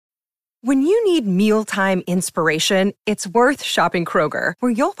When you need mealtime inspiration, it's worth shopping Kroger,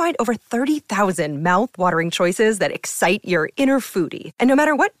 where you'll find over 30,000 mouth-watering choices that excite your inner foodie. And no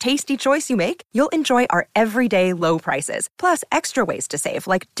matter what tasty choice you make, you'll enjoy our everyday low prices, plus extra ways to save,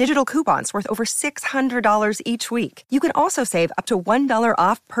 like digital coupons worth over $600 each week. You can also save up to $1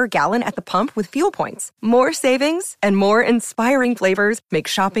 off per gallon at the pump with fuel points. More savings and more inspiring flavors make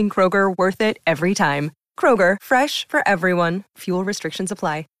shopping Kroger worth it every time. Kroger, fresh for everyone. Fuel restrictions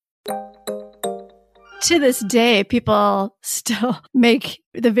apply. To this day, people still make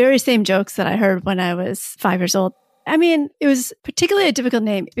the very same jokes that I heard when I was 5 years old. I mean, it was particularly a difficult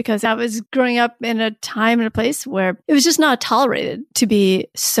name because I was growing up in a time and a place where it was just not tolerated to be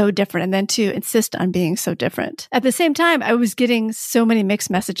so different and then to insist on being so different. At the same time, I was getting so many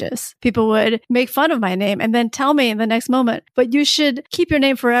mixed messages. People would make fun of my name and then tell me in the next moment, but you should keep your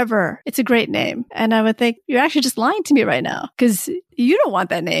name forever. It's a great name. And I would think, you're actually just lying to me right now because you don't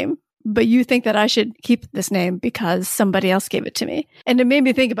want that name. But you think that I should keep this name because somebody else gave it to me. And it made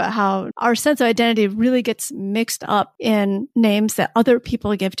me think about how our sense of identity really gets mixed up in names that other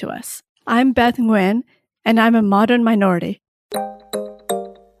people give to us. I'm Beth Nguyen, and I'm a modern minority.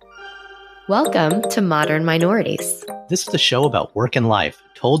 Welcome to Modern Minorities. This is a show about work and life,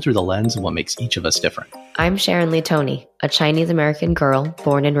 told through the lens of what makes each of us different. I'm Sharon Lee Toney, a Chinese-American girl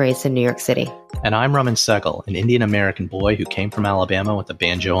born and raised in New York City. And I'm Raman Sehgal, an Indian-American boy who came from Alabama with a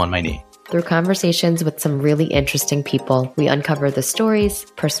banjo on my knee. Through conversations with some really interesting people, we uncover the stories,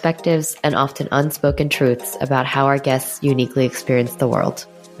 perspectives, and often unspoken truths about how our guests uniquely experience the world.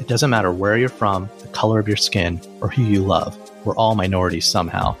 It doesn't matter where you're from, the color of your skin, or who you love. We're all minorities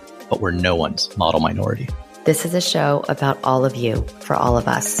somehow, but we're no one's model minority. This is a show about all of you, for all of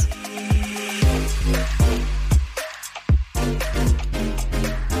us.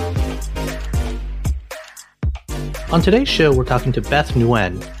 On today's show, we're talking to Beth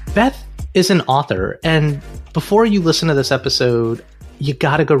Nguyen. Beth is an author, and before you listen to this episode, you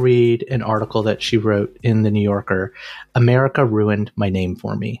gotta go read an article that she wrote in The New Yorker, America Ruined My Name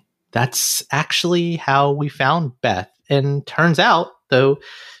for Me. That's actually how we found Beth. And turns out, though,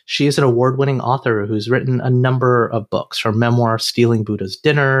 she is an award-winning author who's written a number of books. Her memoir, Stealing Buddha's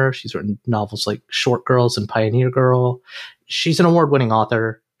Dinner. She's written novels like Short Girls and Pioneer Girl. She's an award-winning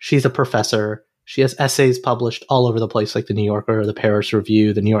author. She's a professor. She has essays published all over the place, like The New Yorker, the Paris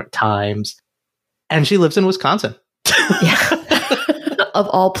Review, the New York Times. And she lives in Wisconsin. Yeah. Of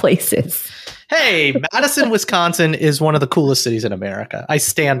all places. Hey, Madison, Wisconsin is one of the coolest cities in America. I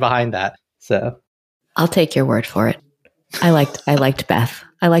stand behind that. So I'll take your word for it. I liked Beth.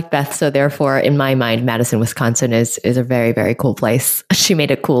 I like Beth, so therefore, in my mind, Madison, Wisconsin is a very, very cool place. She made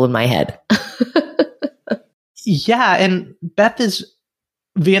it cool in my head. Yeah, and Beth is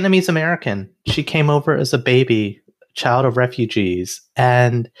Vietnamese American. She came over as a baby, child of refugees,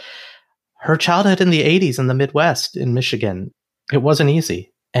 and her childhood in the 80s in the Midwest in Michigan, it wasn't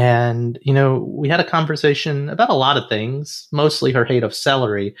easy. And, you know, we had a conversation about a lot of things, mostly her hate of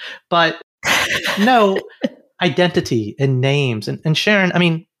celery, but no, identity and names. And Sharon, I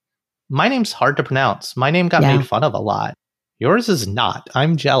mean, my name's hard to pronounce. My name got made fun of a lot. Yours is not.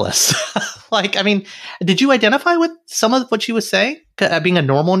 I'm jealous. Like, I mean, did you identify with some of what she was saying? Being a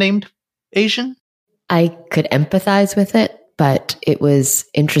normal named Asian? I could empathize with it, but it was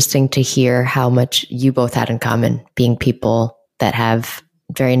interesting to hear how much you both had in common, being people that have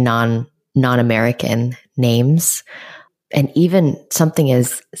very non-American names. And even something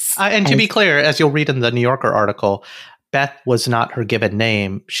as... and to be clear, as you'll read in the New Yorker article, Beth was not her given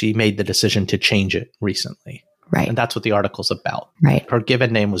name. She made the decision to change it recently. Right. And that's what the article's about. Right. Her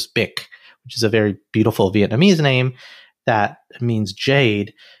given name was Bic, which is a very beautiful Vietnamese name that means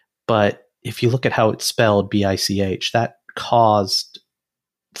jade. But if you look at how it's spelled, B-I-C-H, that caused,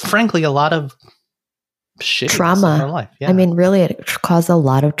 frankly, a lot of trauma in her life. Yeah. I mean, really, it caused a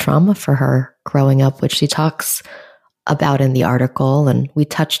lot of trauma for her growing up, which she talks about in the article, and we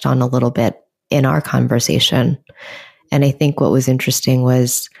touched on a little bit in our conversation. And I think what was interesting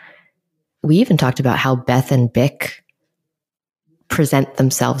was we even talked about how Beth and Bic present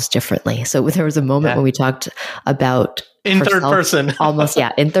themselves differently. So there was a moment when we talked about in third person, almost,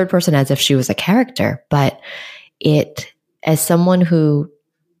 in third person, as if she was a character. But it, as someone who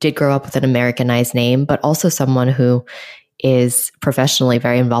did grow up with an Americanized name, but also someone who is professionally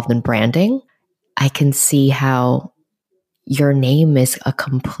very involved in branding, I can see how your name is a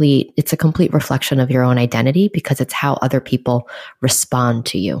complete reflection of your own identity because it's how other people respond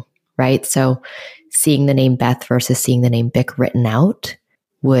to you, right? So seeing the name Beth versus seeing the name Bic written out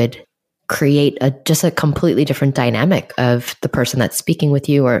would create just a completely different dynamic of the person that's speaking with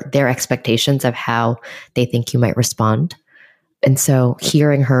you or their expectations of how they think you might respond. And so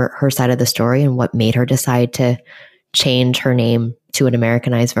hearing her side of the story and what made her decide to change her name to an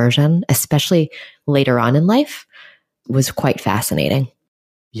Americanized version, especially later on in life, was quite fascinating.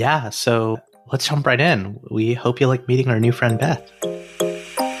 Yeah, so let's jump right in. We hope you like meeting our new friend, Beth.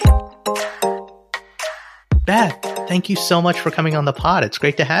 Beth, thank you so much for coming on the pod. It's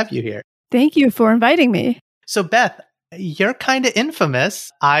great to have you here. Thank you for inviting me. So, Beth, you're kind of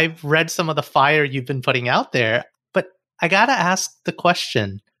infamous. I've read some of the fire you've been putting out there, but I got to ask the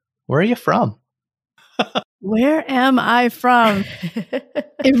question, where are you from? Where am I from?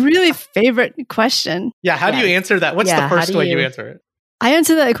 A really favorite question. Yeah, how do you answer that? What's the first way you answer it? I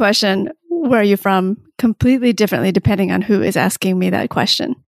answer that question, where are you from, completely differently depending on who is asking me that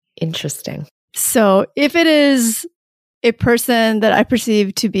question. Interesting. So if it is a person that I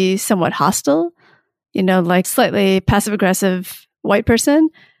perceive to be somewhat hostile, like slightly passive-aggressive white person,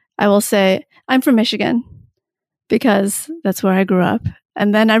 I will say, I'm from Michigan because that's where I grew up.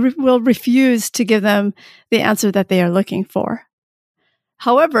 And then I will refuse to give them the answer that they are looking for.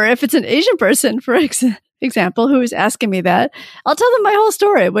 However, if it's an Asian person, for example, who is asking me that, I'll tell them my whole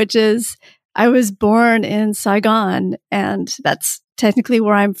story, which is I was born in Saigon, and that's technically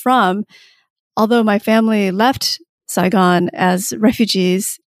where I'm from. Although my family left Saigon as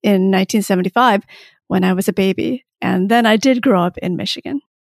refugees in 1975 when I was a baby. And then I did grow up in Michigan.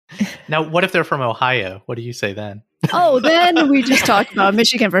 Now, what if they're from Ohio? What do you say then? Oh, then we just talk about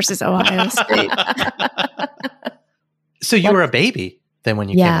Michigan versus Ohio State. So you were a baby then when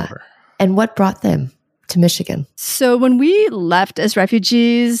you came over? And what brought them to Michigan? So when we left as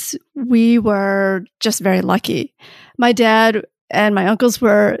refugees, we were just very lucky. My dad and my uncles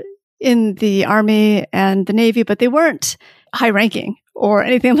were in the Army and the Navy, but they weren't high ranking or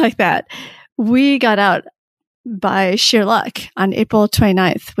anything like that. We got out by sheer luck on April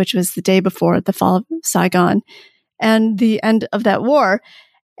 29th, which was the day before the fall of Saigon and the end of that war.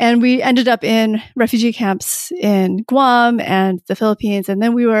 And we ended up in refugee camps in Guam and the Philippines. And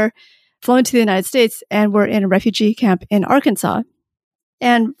then we were flown to the United States and were in a refugee camp in Arkansas.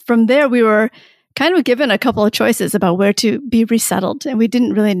 And from there, we were kind of given a couple of choices about where to be resettled. And we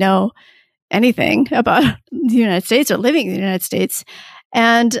didn't really know anything about the United States or living in the United States.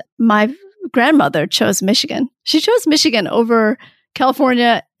 And my grandmother chose Michigan. She chose Michigan over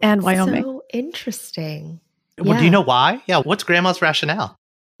California and Wyoming. So interesting. Well, do you know why? Yeah, what's grandma's rationale?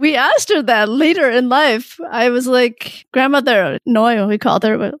 We asked her that later in life. I was like, Grandmother Noy, we called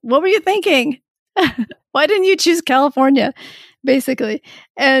her, what were you thinking? Why didn't you choose California? Basically.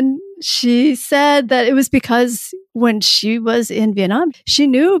 And she said that it was because when she was in Vietnam, she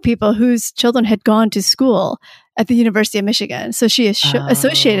knew people whose children had gone to school at the University of Michigan. So she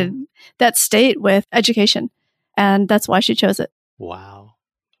associated that state with education. And that's why she chose it. Wow.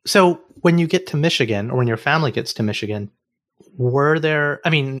 So when you get to Michigan, or when your family gets to Michigan,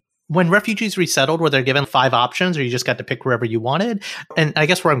 when refugees resettled, were they given 5 options, or you just got to pick wherever you wanted? And I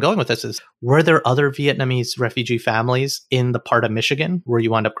guess where I'm going with this is, were there other Vietnamese refugee families in the part of Michigan where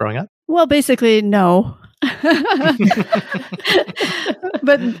you wound up growing up? Well, basically, no.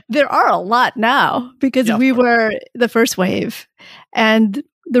 But there are a lot now because we were the first wave. And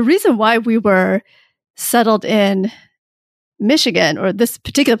the reason why we were settled in Michigan, or this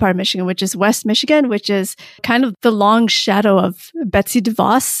particular part of Michigan, which is West Michigan, which is kind of the long shadow of Betsy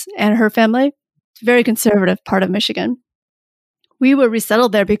DeVos and her family, very conservative part of Michigan. We were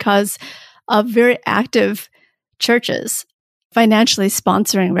resettled there because of very active churches financially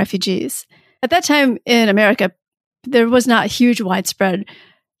sponsoring refugees. At that time in America, there was not huge widespread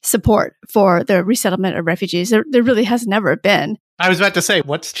support for the resettlement of refugees. There really has never been. I was about to say,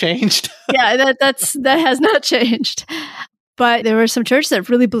 what's changed? Yeah, that has not changed. But there were some churches that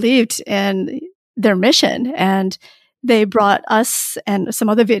really believed in their mission, and they brought us and some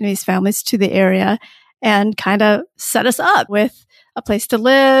other Vietnamese families to the area and kind of set us up with a place to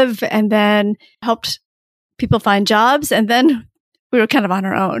live, and then helped people find jobs. And then we were kind of on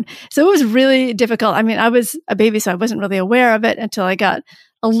our own. So it was really difficult. I mean, I was a baby, so I wasn't really aware of it until I got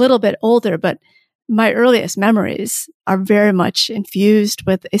a little bit older. But my earliest memories are very much infused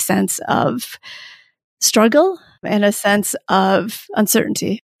with a sense of struggle and a sense of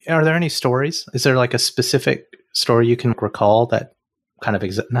uncertainty. Are there any stories? Is there like a specific story you can recall that kind of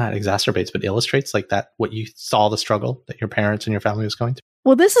not exacerbates, but illustrates like that, what you saw the struggle that your parents and your family was going through?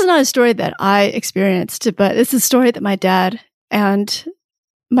 Well, this is not a story that I experienced, but it's a story that my dad and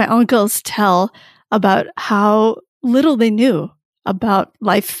my uncles tell about how little they knew about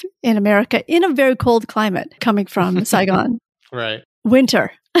life in America in a very cold climate coming from Saigon. Right.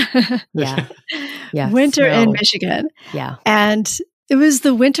 Winter. Yeah. Winter Snow. in Michigan. Yeah. And It was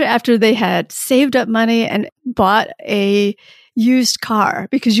the winter after they had saved up money and bought a used car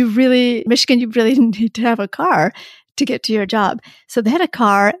because Michigan, you really need to have a car to get to your job. So they had a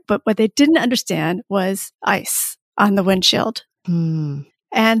car, but what they didn't understand was ice on the windshield. Hmm.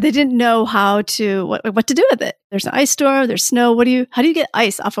 And they didn't know what to do with it. There's an ice storm, there's snow. How do you get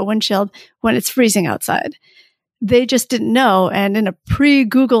ice off a windshield when it's freezing outside? They just didn't know. And in a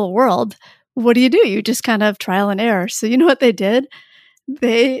pre-Google world, what do? You just kind of trial and error. So you know what they did?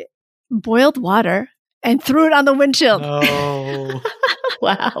 They boiled water and threw it on the windshield. No.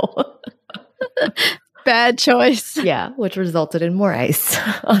 Wow. Bad choice. Yeah, which resulted in more ice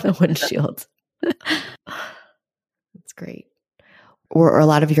on the windshield. That's great. Were a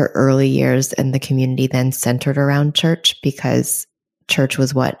lot of your early years in the community then centered around church because church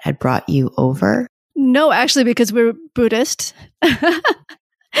was what had brought you over? No, actually, because we're Buddhist.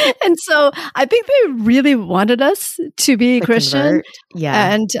 And so I think they really wanted us to be Christian. Convert.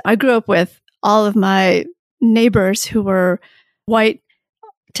 Yeah. And I grew up with all of my neighbors who were white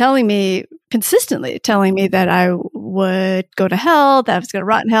consistently telling me that I would go to hell, that I was going to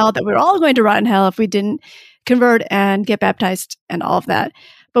rot in hell, that we were all going to rot in hell if we didn't convert and get baptized and all of that.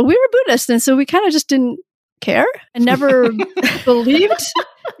 But we were Buddhist, and so we kind of just didn't care and never believed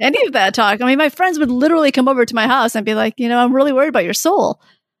any of that talk. I mean, my friends would literally come over to my house and be like, I'm really worried about your soul.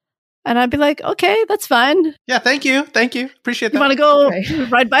 And I'd be like, okay, that's fine. Yeah, thank you. Appreciate that. You want to go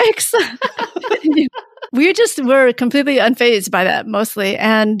ride bikes? We just were completely unfazed by that mostly.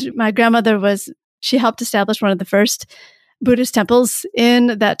 And my grandmother she helped establish one of the first Buddhist temples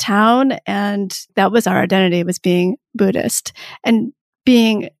in that town. And that was our identity, was being Buddhist and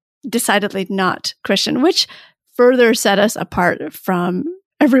being decidedly not Christian, which further set us apart from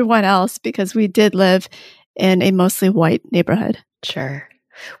everyone else because we did live in a mostly white neighborhood. Sure.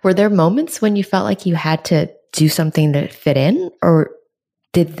 Were there moments when you felt like you had to do something to fit in? Or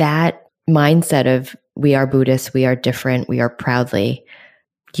did that mindset of we are Buddhists, we are different, we are proudly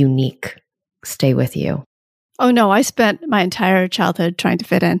unique stay with you? Oh, no. I spent my entire childhood trying to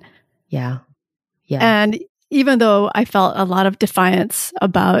fit in. Yeah. And even though I felt a lot of defiance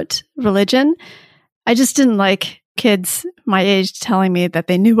about religion, I just didn't like kids my age telling me that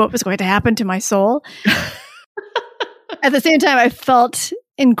they knew what was going to happen to my soul. At the same time, I felt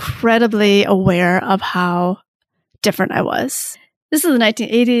incredibly aware of how different I was. This is the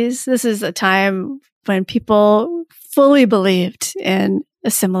 1980s. This is a time when people fully believed in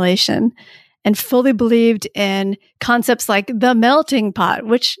assimilation and fully believed in concepts like the melting pot,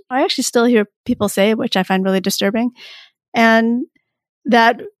 which I actually still hear people say, which I find really disturbing. And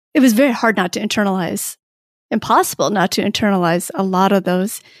that it was very hard not to internalize, impossible not to internalize a lot of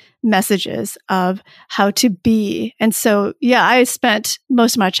those messages of how to be. And so, I spent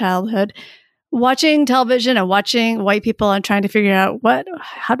most of my childhood watching television and watching white people and trying to figure out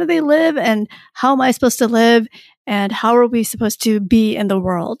how do they live and how am I supposed to live and how are we supposed to be in the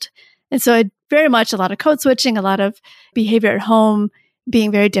world? And so very much a lot of code switching, a lot of behavior at home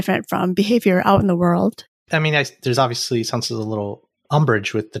being very different from behavior out in the world. I mean, there's obviously sounds a little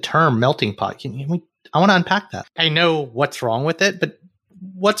umbrage with the term melting pot. I want to unpack that. I know what's wrong with it, but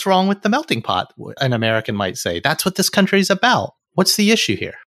what's wrong with the melting pot? An American might say, that's what this country is about. What's the issue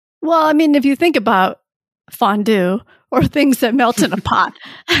here? Well, I mean, if you think about fondue or things that melt in a pot,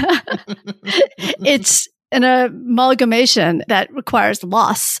 it's an amalgamation that requires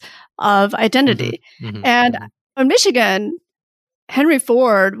loss of identity. And in Michigan, Henry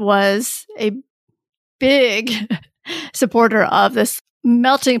Ford was a big supporter of this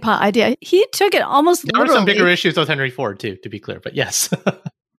melting pot idea. He took it almost literally. There were some bigger issues with Henry Ford too, to be clear, but yes.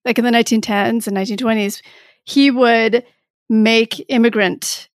 Like in the 1910s and 1920s, he would make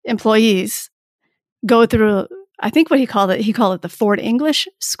immigrant employees go through, I think he called it the Ford English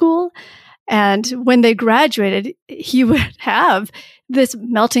School. And when they graduated, he would have this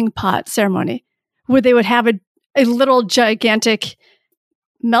melting pot ceremony where they would have a little gigantic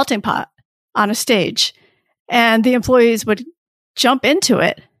melting pot on a stage. And the employees would jump into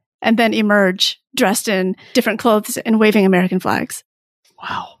it and then emerge dressed in different clothes and waving American flags.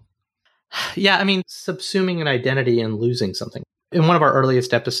 Wow. Yeah, I mean, subsuming an identity and losing something. In one of our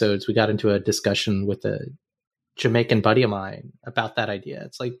earliest episodes, we got into a discussion with a Jamaican buddy of mine about that idea.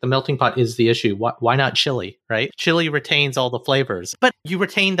 It's like the melting pot is the issue. Why not chili, right? Chili retains all the flavors, but you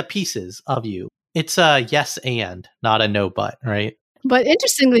retain the pieces of you. It's a yes and, not a no but, right? But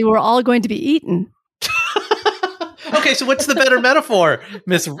interestingly, we're all going to be eaten. Okay, so what's the better metaphor,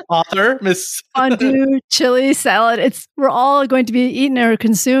 Miss Author? Miss Fondue, chili, salad. We're all going to be eaten or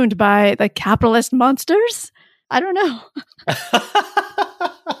consumed by the capitalist monsters? I don't know.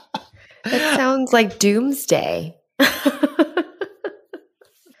 That sounds like doomsday.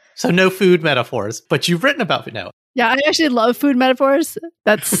 So no food metaphors, but you've written about it now. Yeah, I actually love food metaphors.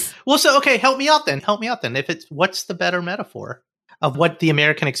 That's Well, so okay, help me out then. If it's what's the better metaphor of what the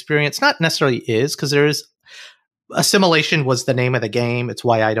American experience not necessarily is, because there is assimilation was the name of the game. It's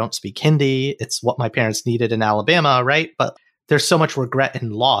why I don't speak Hindi. It's what my parents needed in Alabama, right? But there's so much regret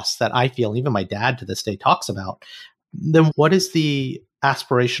and loss that I feel, even my dad to this day talks about. Then what is the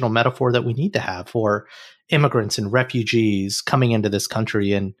aspirational metaphor that we need to have for immigrants and refugees coming into this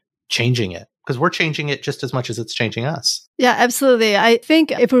country and changing it? Because we're changing it just as much as it's changing us. Yeah, absolutely. I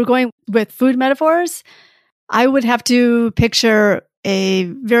think if we're going with food metaphors, I would have to picture a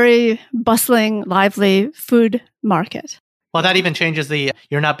very bustling, lively food market. Well, that even changes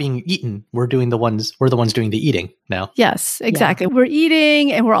you're not being eaten. We're the ones doing the eating now. Yes, exactly. Yeah. We're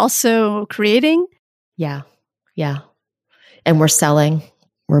eating and we're also creating. Yeah. Yeah. And we're selling.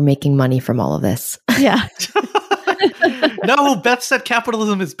 We're making money from all of this. Yeah. No, Beth said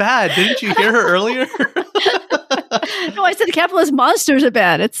capitalism is bad. Didn't you hear her earlier? No, I said capitalist monsters are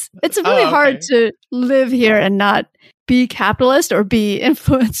bad. It's really hard to live here and not be capitalist or be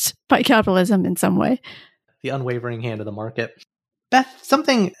influenced by capitalism in some way. The unwavering hand of the market. Beth,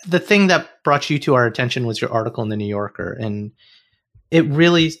 the thing that brought you to our attention was your article in the New Yorker. And it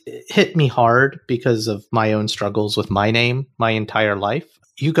really hit me hard because of my own struggles with my name my entire life.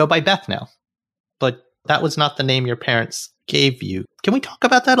 You go by Beth now, but that was not the name your parents gave you. Can we talk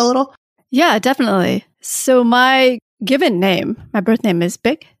about that a little? Yeah, definitely. So my given name, my birth name is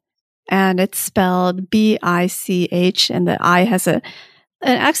Bich, and it's spelled B-I-C-H, and the I has an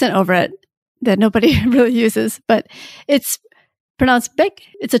accent over it that nobody really uses, but it's pronounced Bich.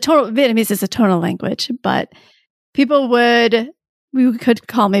 Vietnamese is a tonal language, but we could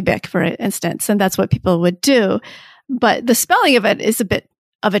call me Bich, for instance, and that's what people would do. But the spelling of it is a bit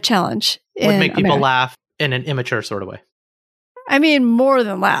of a challenge. Would make people laugh in an immature sort of way. I mean, more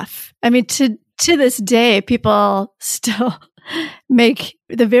than laugh. I mean, to this day, people still make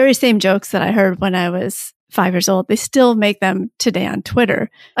the very same jokes that I heard when I was 5 years old. They still make them today on Twitter,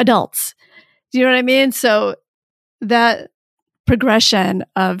 adults. Do you know what I mean? So that progression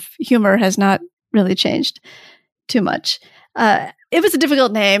of humor has not really changed too much. It was a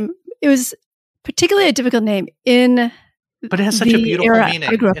difficult name. It was particularly a difficult name but it has such a beautiful meaning.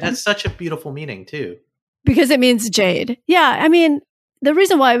 It has such a beautiful meaning too. Because it means jade. Yeah, I mean, the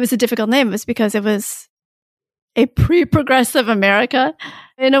reason why it was a difficult name was because it was a pre-progressive America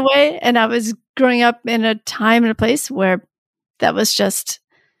in a way. And I was growing up in a time and a place where that was just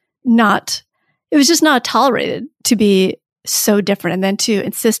not tolerated to be so different and then to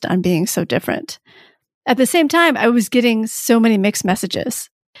insist on being so different. At the same time, I was getting so many mixed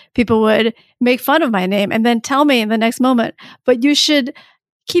messages. People would make fun of my name and then tell me in the next moment, but you should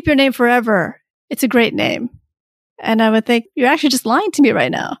keep your name forever. It's a great name. And I would think, you're actually just lying to me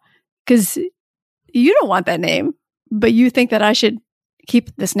right now because you don't want that name, but you think that I should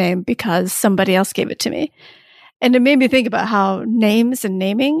keep this name because somebody else gave it to me. And it made me think about how names and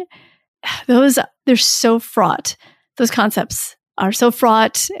naming, they're so fraught. Those concepts are so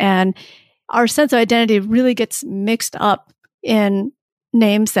fraught, and our sense of identity really gets mixed up in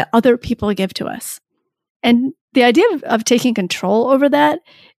names that other people give to us. And the idea of taking control over that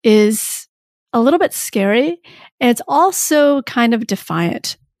is a little bit scary. And it's also kind of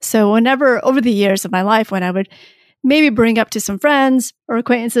defiant. So whenever, over the years of my life, when I would maybe bring up to some friends or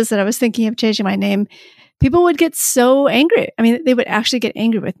acquaintances that I was thinking of changing my name, people would get so angry. I mean, they would actually get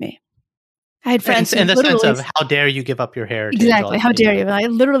angry with me. I had friends in the sense of, how dare you give up your heritage? Exactly. How dare you? I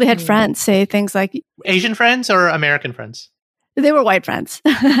literally had friends say things like... Asian friends or American friends? They were white friends.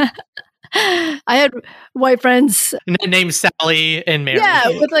 I had white friends. Named Sally and Mary. Yeah,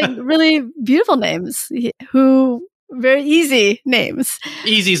 with like really beautiful names, very easy names.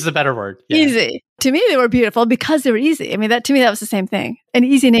 Easy is the better word. Yeah. Easy. To me, they were beautiful because they were easy. I mean, that was the same thing. An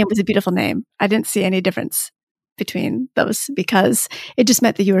easy name was a beautiful name. I didn't see any difference between those because it just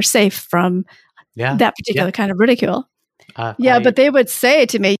meant that you were safe from that particular kind of ridicule. But they would say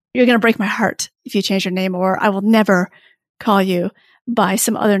to me, you're going to break my heart if you change your name, or I will never call you by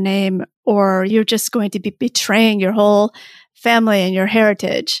some other name, or you're just going to be betraying your whole family and your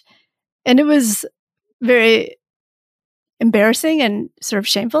heritage. And it was very embarrassing and sort of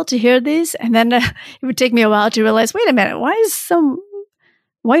shameful to hear these. And then it would take me a while to realize, wait a minute, why is some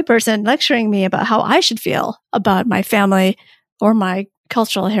white person lecturing me about how I should feel about my family or my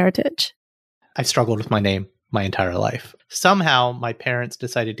cultural heritage? I've struggled with my name my entire life. Somehow my parents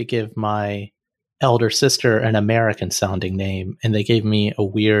decided to give my elder sister an American sounding name, and they gave me a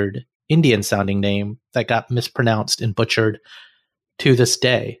weird Indian sounding name that got mispronounced and butchered to this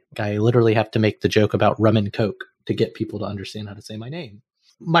day. I literally have to make the joke about rum and coke to get people to understand how to say my name.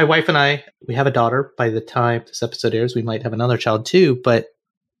 My wife and I, we have a daughter. By the time this episode airs, we might have another child too, but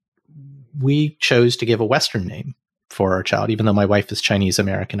we chose to give a Western name for our child, even though my wife is Chinese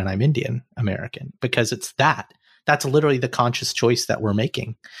American and I'm Indian American, because it's that's literally the conscious choice that we're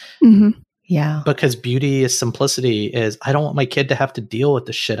making. Mm-hmm. Yeah. Because beauty is simplicity is I don't want my kid to have to deal with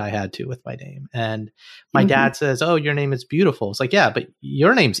the shit I had to with my name. And my dad says, "Oh, your name is beautiful." It's like, yeah, but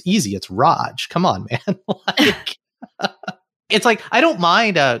your name's easy. It's Raj. Come on, man. Like, it's like, I don't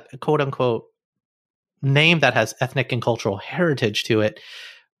mind a quote unquote name that has ethnic and cultural heritage to it,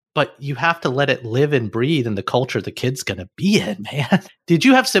 but you have to let it live and breathe in the culture the kid's going to be in, man. Did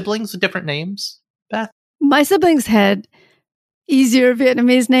you have siblings with different names, Beth? My siblings had easier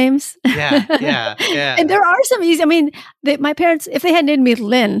Vietnamese names. Yeah. And there are some easy, I mean, my parents, if they had named me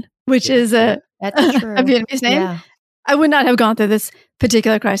Lynn, which is That's true. a Vietnamese name, I would not have gone through this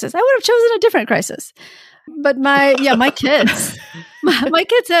particular crisis. I would have chosen a different crisis. But my kids, my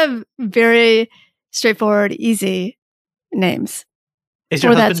kids have very straightforward, easy names. Is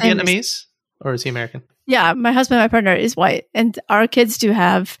your husband Vietnamese or is he American? Yeah, my husband, my partner, is white. And our kids do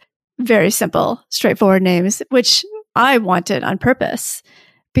have very simple, straightforward names, which I wanted on purpose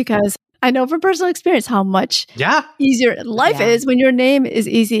because I know from personal experience how much easier life is when your name is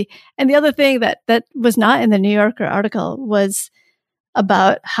easy. And the other thing that was not in the New Yorker article was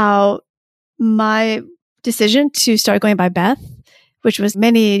about how my decision to start going by Beth, which was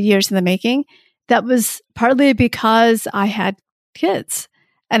many years in the making, that was partly because I had kids.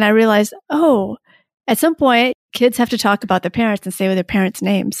 And I realized, at some point, kids have to talk about their parents and say their parents'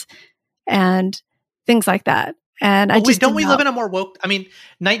 names and things like that. And don't we live in a more woke? I mean,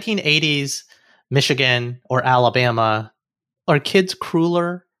 1980s Michigan or Alabama, are kids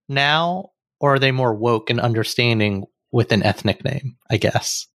crueler now, or are they more woke and understanding with an ethnic name? I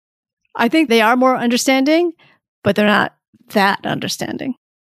guess. I think they are more understanding, but they're not that understanding.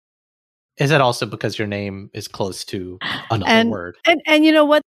 Is that also because your name is close to another word? And you know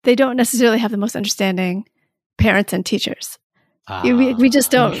what? They don't necessarily have the most understanding parents and teachers. We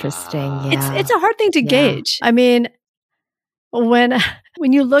just don't. Interesting. Yeah. It's a hard thing to gauge. I mean, when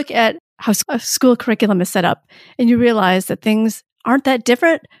you look at how a school curriculum is set up and you realize that things aren't that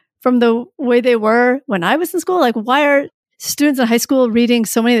different from the way they were when I was in school, like why are students in high school reading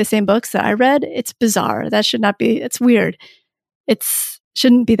so many of the same books that I read? It's bizarre. That should not be. It's weird.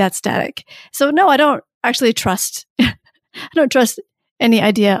 Shouldn't be that static. So no, I don't actually trust. I don't trust any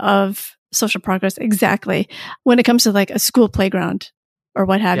idea of social progress exactly when it comes to like a school playground or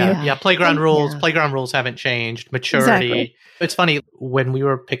what have you. Yeah, playground rules haven't changed. Maturity. Exactly. It's funny, when we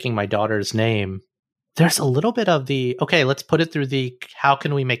were picking my daughter's name, there's a little bit of the, okay, let's put it through the how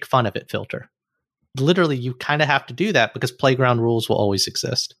can we make fun of it filter. Literally, you kind of have to do that because playground rules will always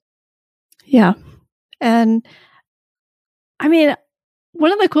exist. Yeah. And I mean,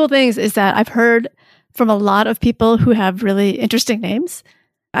 one of the cool things is that I've heard from a lot of people who have really interesting names.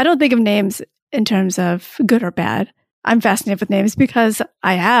 I don't think of names in terms of good or bad. I'm fascinated with names because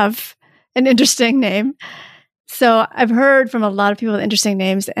I have an interesting name. So I've heard from a lot of people with interesting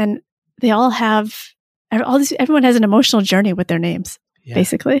names, and they all have everyone has an emotional journey with their names,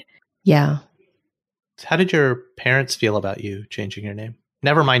 basically. Yeah. How did your parents feel about you changing your name?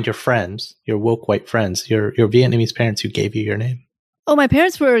 Never mind your friends, your woke white friends, your Vietnamese parents who gave you your name. Oh, my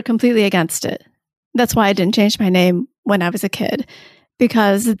parents were completely against it. That's why I didn't change my name when I was a kid,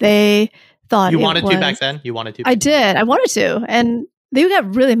 because they thought you wanted to back then. You wanted to. I did. I wanted to, and they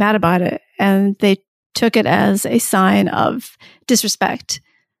got really mad about it, and they took it as a sign of disrespect.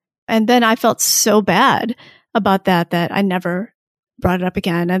 And then I felt so bad about that I never brought it up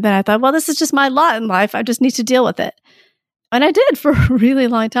again. And then I thought, well, this is just my lot in life. I just need to deal with it. And I did for a really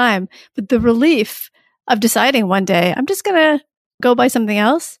long time. But the relief of deciding one day, I'm just going to go buy something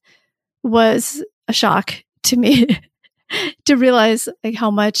else, was a shock to me to realize like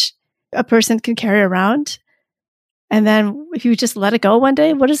how much a person can carry around. And then if you just let it go one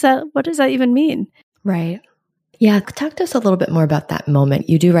day, what does that even mean? Right. Yeah. Talk to us a little bit more about that moment.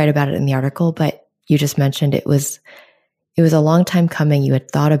 You do write about it in the article, but you just mentioned it was a long time coming. You had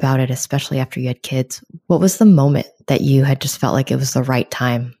thought about it, especially after you had kids. What was the moment that you had just felt like it was the right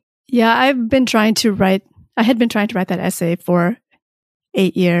time? Yeah, I had been trying to write that essay for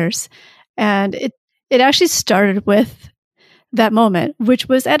 8 years. And it actually started with that moment, which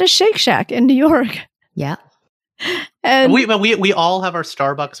was at a Shake Shack in New York. Yeah. And we all have our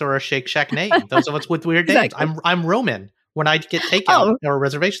Starbucks or our Shake Shack name. Those of us with weird names. Exactly. I'm Roman. When I get takeout or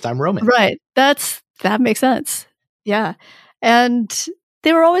reservations, I'm Roman. Right. That makes sense. Yeah. And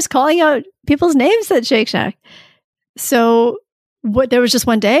they were always calling out people's names at Shake Shack. So there was just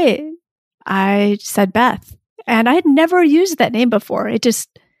one day I said Beth, And I had never used that name before. It just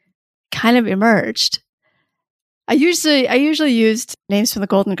kind of emerged. I usually used names from the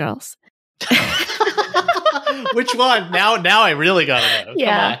Golden Girls. Which one? Now I really gotta know.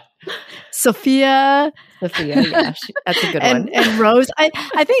 Yeah. Sophia, yeah, that's a good one. And Rose.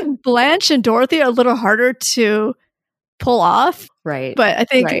 I think Blanche and Dorothy are a little harder to pull off. Right. But I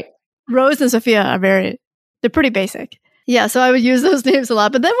think Rose and Sophia they're pretty basic. Yeah, so I would use those names a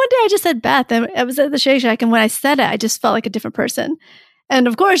lot. But then one day I just said Beth, and I was at the Shake Shack, and when I said it, I just felt like a different person. And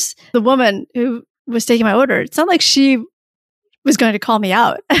of course, the woman who was taking my order, it sounded like she was going to call me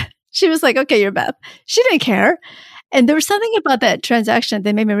out. She was like, okay, you're Beth. She didn't care. And there was something about that transaction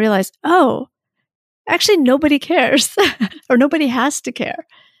that made me realize, oh, actually nobody cares or nobody has to care.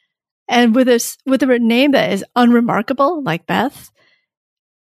 And with a name that is unremarkable, like Beth,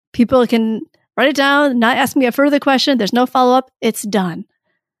 people can write it down, not ask me a further question. There's no follow-up. It's done.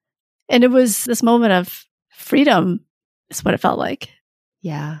 And it was this moment of freedom is what it felt like.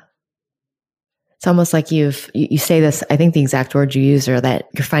 Yeah. It's almost like you say this, I think the exact words you use are that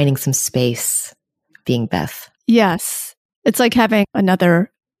you're finding some space being Beth. Yes. It's like having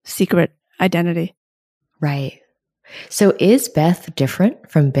another secret identity. Right. So is Beth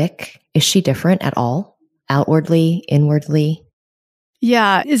different from Bic? Is she different at all? Outwardly, inwardly?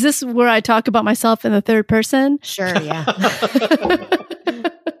 Yeah. Is this where I talk about myself in the third person? Sure, yeah.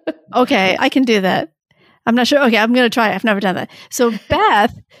 Okay, I can do that. I'm not sure. Okay, I'm going to try it. I've never done that. So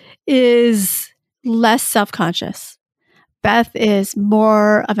Beth is less self-conscious. Beth is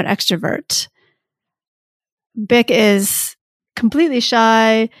more of an extrovert. Bic is completely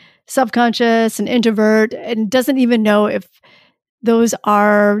shy, self-conscious, an introvert, and doesn't even know if those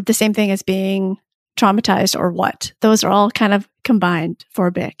are the same thing as being traumatized or what. Those are all kind of combined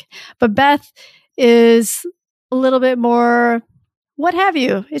for Bic. But Beth is a little bit more, what have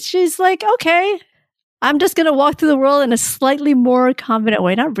you. She's like, okay, I'm just going to walk through the world in a slightly more confident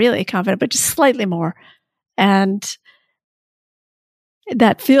way. Not really confident, but just slightly more. And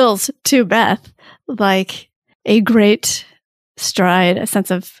that feels to Beth like a great stride, a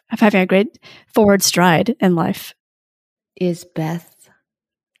sense of having a great forward stride in life. Is Beth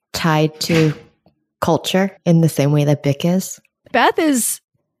tied to culture in the same way that Bic is? Beth is,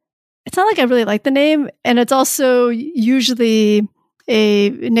 it's not like I really like the name, and it's also usually a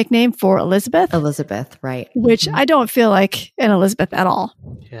nickname for Elizabeth. Elizabeth, right. Which I don't feel like an Elizabeth at all.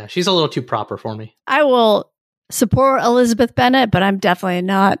 Yeah, she's a little too proper for me. I will support Elizabeth Bennet, but I'm definitely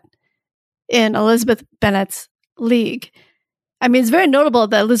not in Elizabeth Bennet's league. I mean, it's very notable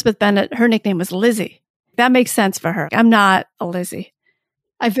that Elizabeth Bennet, her nickname was Lizzie. That makes sense for her. I'm not a Lizzie.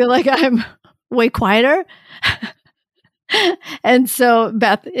 I feel like I'm way quieter. And so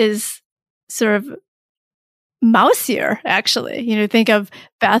Beth is sort of mousier, actually. You know, think of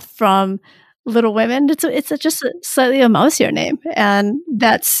Beth from Little Women. It's just a slightly a mousier name. And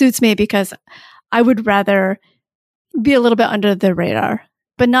that suits me because I would rather be a little bit under the radar,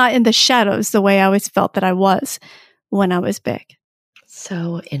 but not in the shadows the way I always felt that I was when I was big.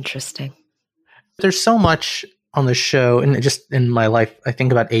 So interesting. There's so much on the show, and just in my life, I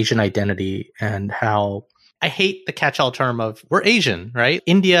think about Asian identity and how I hate the catch-all term of we're Asian, right?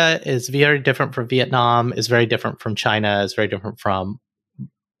 India is very different from Vietnam, is very different from China, is very different from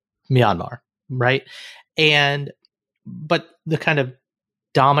Myanmar, right? But the kind of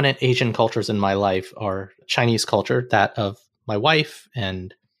dominant Asian cultures in my life are Chinese culture, that of my wife,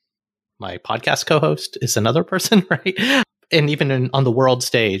 and my podcast co-host is another person, right? And even on the world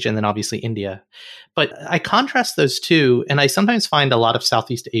stage, and then obviously India. But I contrast those two, and I sometimes find a lot of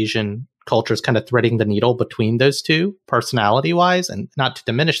Southeast Asian cultures kind of threading the needle between those two, personality-wise, and not to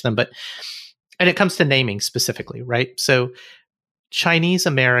diminish them, and it comes to naming specifically, right? So Chinese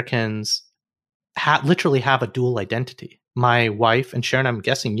Americans literally have a dual identity. My wife, and Sharon, I'm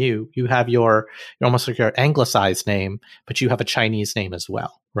guessing you have you're almost like your anglicized name, but you have a Chinese name as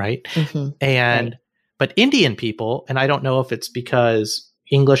well, right? Mm-hmm. And right. But Indian people, and I don't know if it's because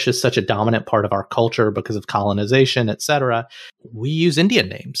English is such a dominant part of our culture because of colonization, et cetera, we use Indian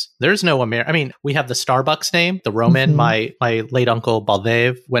names. There's no I mean, we have the Starbucks name, the Roman. Mm-hmm. My late uncle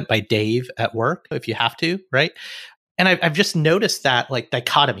Baldev went by Dave at work, if you have to, right? And I've just noticed that like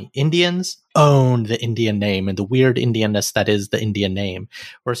dichotomy. Indians own the Indian name and the weird Indianness that is the Indian name.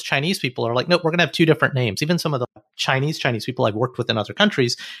 Whereas Chinese people are like, no, we're going to have two different names. Even some of the Chinese people I've worked with in other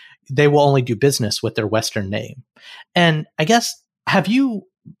countries, they will only do business with their Western name. And I guess, have you,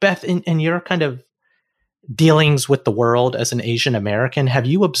 Beth, in your kind of dealings with the world as an Asian American, have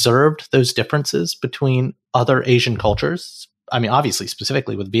you observed those differences between other Asian cultures? I mean, obviously,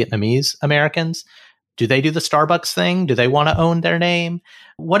 specifically with Vietnamese Americans. Do they do the Starbucks thing? Do they want to own their name?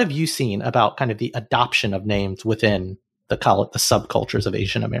 What have you seen about kind of the adoption of names within the subcultures of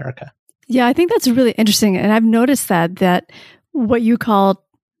Asian America? Yeah, I think that's really interesting. And I've noticed that what you call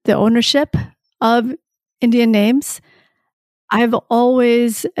the ownership of Indian names, I've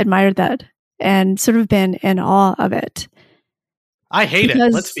always admired that and sort of been in awe of it. I hate it.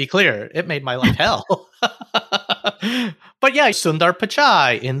 Let's be clear. It made my life hell. But yeah, Sundar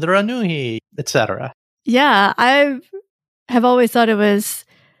Pichai, Indra Nooyi, etc. Yeah, I have always thought it was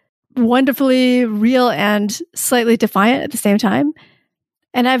wonderfully real and slightly defiant at the same time.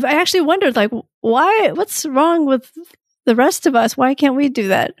 And I actually wondered, like, what's wrong with the rest of us? Why can't we do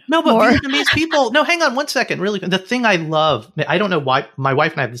that? No, but more? Vietnamese people, no, hang on one second. Really, the thing I love, I don't know why, my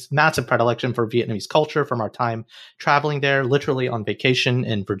wife and I have this massive predilection for Vietnamese culture from our time traveling there, literally on vacation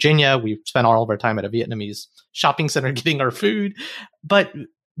in Virginia. We spent all of our time at a Vietnamese shopping center getting our food, but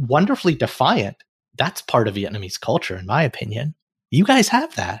wonderfully defiant. That's part of Vietnamese culture, in my opinion. You guys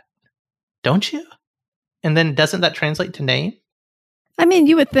have that, don't you? And then doesn't that translate to name? I mean,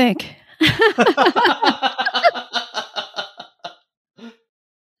 you would think.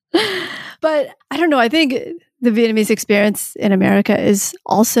 But I don't know. I think the Vietnamese experience in America is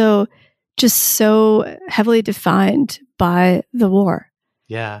also just so heavily defined by the war.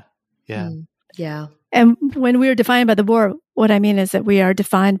 Yeah. Yeah. Yeah. And when we are defined by the war, what I mean is that we are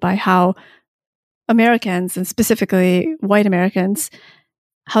defined by how Americans, and specifically white Americans,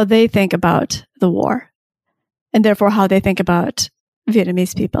 how they think about the war, and therefore how they think about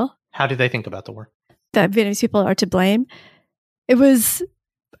Vietnamese people. How do they think about the war? That Vietnamese people are to blame. It was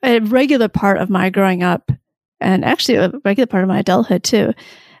a regular part of my growing up, and actually a regular part of my adulthood too,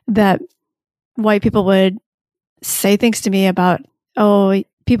 that white people would say things to me about, oh,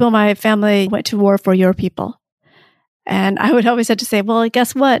 people in my family went to war for your people. And I would always have to say, well,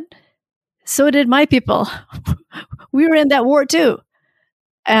 guess what? So did my people. We were in that war too.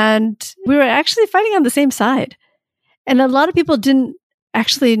 And we were actually fighting on the same side. And a lot of people didn't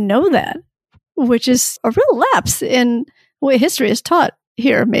actually know that, which is a real lapse in what history is taught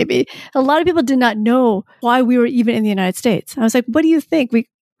here, maybe. A lot of people did not know why we were even in the United States. I was like, what do you think?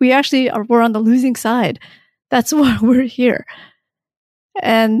 We actually we're on the losing side. That's why we're here.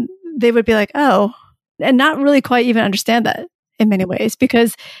 And they would be like, oh, and not really quite even understand that in many ways,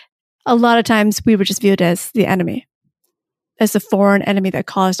 because a lot of times we were just viewed as the enemy, as the foreign enemy that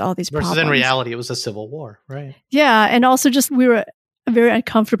caused all these problems. Versus in reality, it was a civil war, right? Yeah. And also just we were a very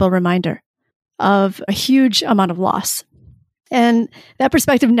uncomfortable reminder of a huge amount of loss. And that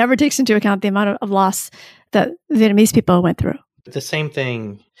perspective never takes into account the amount of loss that Vietnamese people went through. The same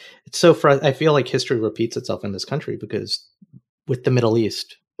thing. It's so I feel like history repeats itself in this country because with the Middle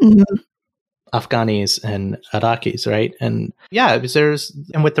East, Afghanis and Iraqis, right? And yeah,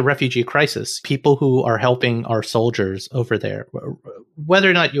 and with the refugee crisis, people who are helping our soldiers over there, whether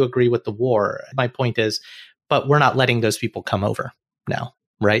or not you agree with the war, my point is, but we're not letting those people come over now,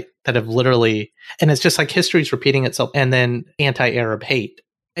 right? That have literally, and it's just like history's repeating itself, and then anti-Arab hate.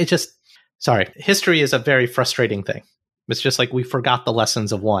 History is a very frustrating thing. It's just like we forgot the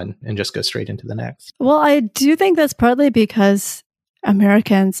lessons of one and just go straight into the next. Well, I do think that's partly because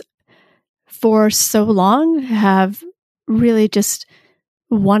Americans for so long have really just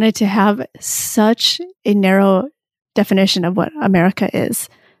wanted to have such a narrow definition of what America is.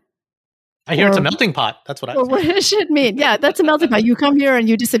 I hear it's a melting pot. That's what I was what it should mean. Yeah, that's a melting pot. You come here and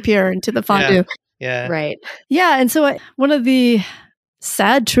you disappear into the fondue. Yeah. Right. Yeah. And so one of the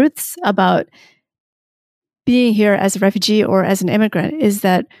sad truths about being here as a refugee or as an immigrant is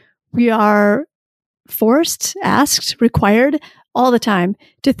that we are forced, asked, required all the time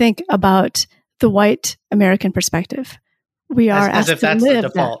to think about the white American perspective. We are as if that's the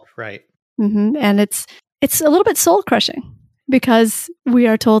default, right? Mm-hmm. And it's a little bit soul crushing because we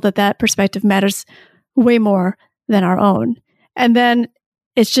are told that perspective matters way more than our own. And then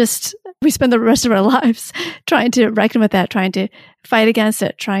it's just, we spend the rest of our lives trying to reckon with that, trying to fight against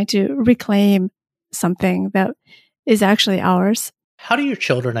it, trying to reclaim something that is actually ours. How do your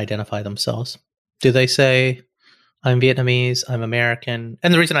children identify themselves? Do they say, I'm Vietnamese, I'm American?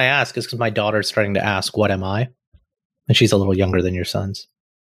 And the reason I ask is because my daughter's starting to ask, what am I? And she's a little younger than your sons.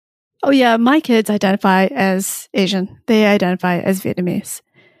 Oh yeah, my kids identify as Asian. They identify as Vietnamese.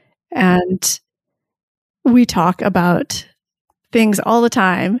 And we talk about things all the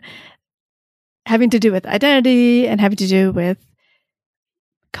time having to do with identity and having to do with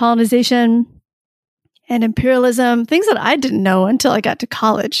colonization and imperialism, things that I didn't know until I got to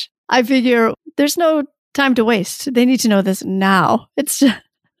college. I figure there's no time to waste. They need to know this now. It's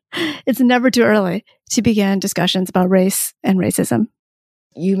never too early to begin discussions about race and racism.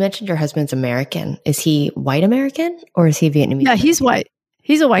 You mentioned your husband's American. Is he white American or is he Vietnamese? Yeah, he's white.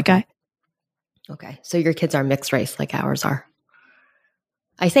 He's a white guy. Okay. So your kids are mixed race like ours are.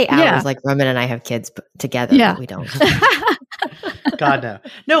 I say ours like Roman and I have kids together, but we don't. God, no.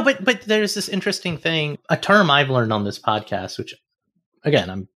 No, but there's this interesting thing, a term I've learned on this podcast, which,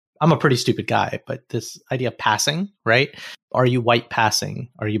 again, I'm a pretty stupid guy, but this idea of passing, right? Are you white passing?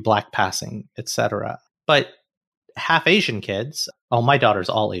 Are you black passing, etc.? But half Asian kids, my daughter's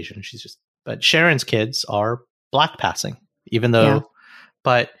all Asian. But Sharon's kids are black passing, even though,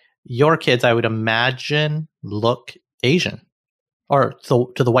 but your kids, I would imagine, look Asian. Or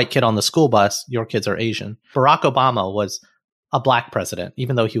to the white kid on the school bus, your kids are Asian. Barack Obama was a black president,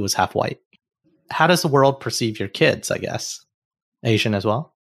 even though he was half white. How does the world perceive your kids, I guess? Asian as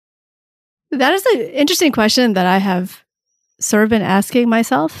well? That is an interesting question that I have sort of been asking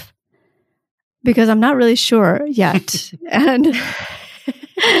myself because I'm not really sure yet. and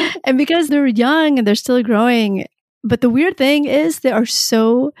because they're young and they're still growing. But the weird thing is there are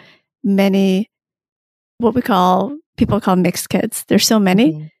so many what people call mixed kids. There's so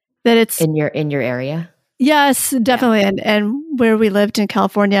many that it's in your area. Yes, definitely. Yeah. And where we lived in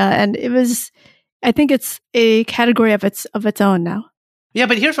California. And I think it's a category of its own now. Yeah,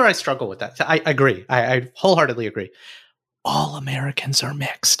 but here's where I struggle with that. I agree. I wholeheartedly agree. All Americans are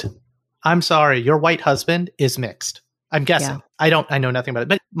mixed. I'm sorry. Your white husband is mixed. I'm guessing. Yeah. I know nothing about it.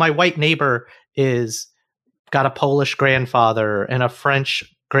 But my white neighbor got a Polish grandfather and a French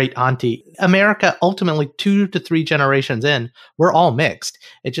great auntie. America, ultimately 2 to 3 generations in, we're all mixed.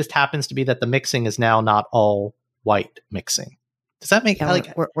 It just happens to be that the mixing is now not all white mixing. Does that make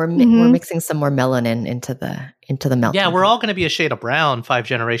we're mixing some more melanin into the milk? Yeah, we're all going to be a shade of brown 5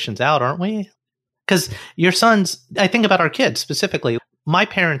 generations out, aren't we? Because your sons, I think about our kids specifically. My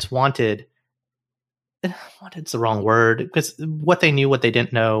parents wanted's the wrong word, because what they knew, what they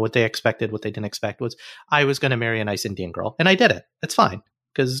didn't know, what they expected, what they didn't expect was I was going to marry a nice Indian girl, and I did it. It's fine.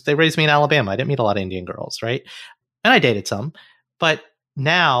 Because they raised me in Alabama. I didn't meet a lot of Indian girls, right? And I dated some. But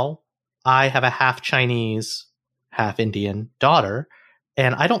now I have a half Chinese, half Indian daughter.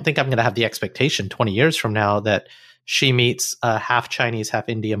 And I don't think I'm going to have the expectation 20 years from now that she meets a half Chinese, half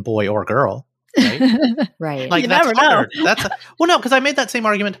Indian boy or girl. Right? Right. Like, that's hard. No, because I made that same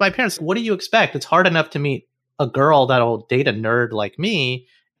argument to my parents. What do you expect? It's hard enough to meet a girl that'll date a nerd like me.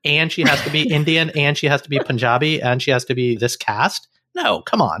 And she has to be Indian, and she has to be Punjabi, and she has to be this caste. No,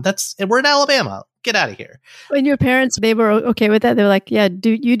 come on. We're in Alabama. Get out of here. When your parents, they were okay with that? They were like, yeah,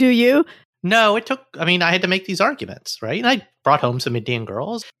 do you? No, I had to make these arguments, right? And I brought home some Indian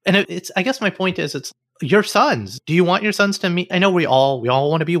girls. And I guess my point is, it's your sons. Do you want your sons to meet? I know we all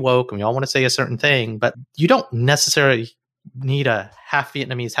want to be woke and we all want to say a certain thing, but you don't necessarily need a half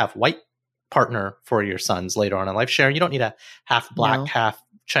Vietnamese, half white partner for your sons later on in life. Sharon, you don't need a half black, half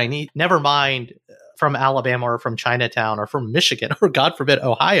Chinese. Never mind from Alabama or from Chinatown or from Michigan or, God forbid,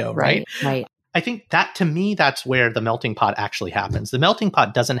 Ohio, right? Right. I think that, to me, that's where the melting pot actually happens. The melting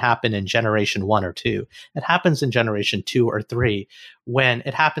pot doesn't happen in generation 1 or 2. It happens in generation 2 or 3 when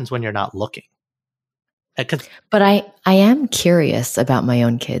you're not looking. But I am curious about my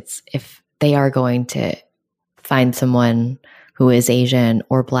own kids, if they are going to find someone who is Asian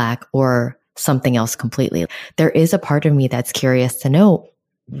or black or something else completely. There is a part of me that's curious to know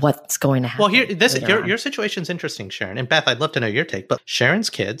what's going to happen. Well, your situation's interesting, Sharon. And Beth, I'd love to know your take. But Sharon's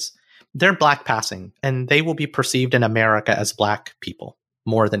kids, they're black passing, and they will be perceived in America as black people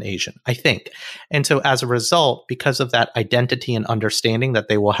more than Asian, I think. And so as a result, because of that identity and understanding that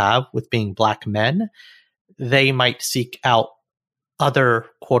they will have with being black men, they might seek out other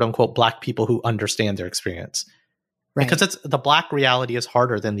quote unquote black people who understand their experience. Right. Because the black reality is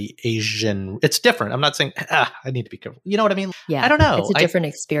harder than the Asian. It's different. I'm not saying, I need to be careful. You know what I mean? Yeah. I don't know. It's a different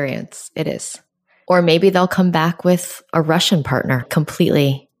experience. It is. Or maybe they'll come back with a Russian partner,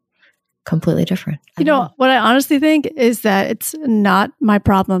 completely different. You know, what I honestly think is that it's not my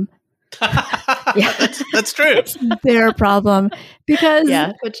problem. Yeah, that's true. It's their problem because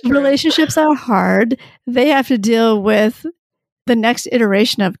relationships are hard. They have to deal with the next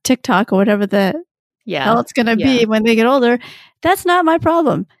iteration of TikTok or whatever the hell it's going to be when they get older. That's not my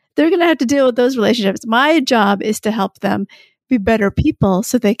problem. They're going to have to deal with those relationships. My job is to help them be better people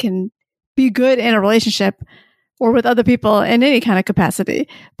so they can be good in a relationship or with other people in any kind of capacity.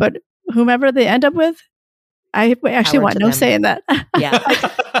 But whomever they end up with, I actually want no say in that. Yeah.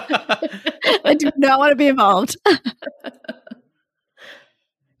 I do not want to be involved.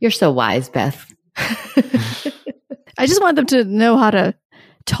 You're so wise, Beth. I just want them to know how to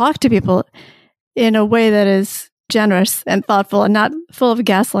talk to people in a way that is generous and thoughtful and not full of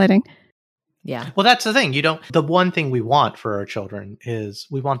gaslighting. Yeah. Well, that's the thing. The one thing we want for our children is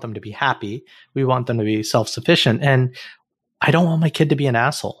we want them to be happy. We want them to be self-sufficient. And I don't want my kid to be an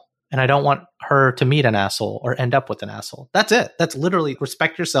asshole. And I don't want her to meet an asshole or end up with an asshole. That's it. That's literally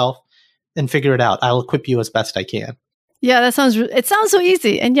respect yourself and figure it out. I'll equip you as best I can. Yeah, it sounds so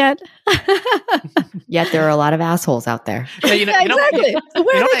easy. And yet. Yet there are a lot of assholes out there. Yeah, exactly. So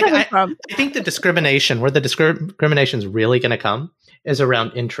where are they coming from? I think where the discrimination is really going to come is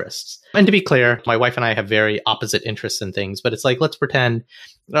around interests. And to be clear, my wife and I have very opposite interests in things, but it's like, let's pretend,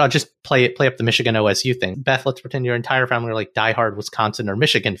 just play up the Michigan OSU thing. Beth, let's pretend your entire family are like diehard Wisconsin or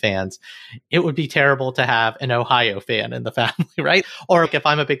Michigan fans. It would be terrible to have an Ohio fan in the family, right? Or if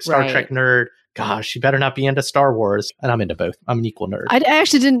I'm a big Star Trek nerd, gosh, you better not be into Star Wars. And I'm into both. I'm an equal nerd. I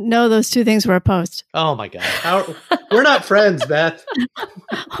actually didn't know those two things were opposed. Oh my God. We're not friends, Beth.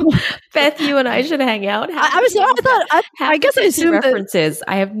 Beth, you and I should hang out. I guess I assumed references.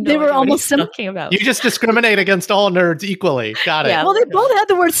 I have no they were idea almost what you're talking about. You just discriminate against all nerds equally. Got it. Yeah. Well, they both had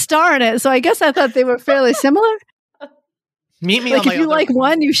the word star in it. So I guess I thought they were fairly similar. Meet me like if you like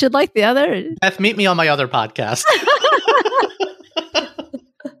one, you should like the other. Beth, meet me on my other podcast.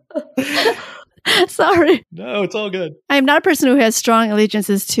 Sorry. No, it's all good. I am not a person who has strong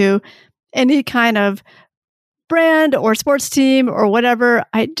allegiances to any kind of brand or sports team or whatever.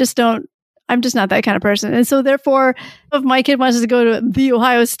 I'm just not that kind of person. And so therefore, if my kid wants to go to the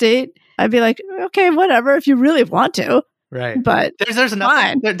Ohio State, I'd be like, okay, whatever, if you really want to. Right. But there's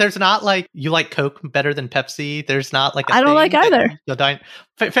not like you like Coke better than Pepsi. There's not like I don't like either.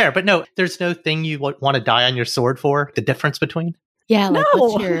 Fair, but no, there's no thing you want to die on your sword for. The difference between. Yeah. Like,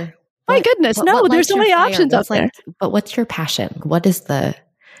 no. My goodness, no! There's so many options out there. But what's your passion?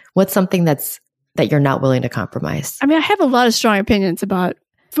 What's something that you're not willing to compromise? I mean, I have a lot of strong opinions about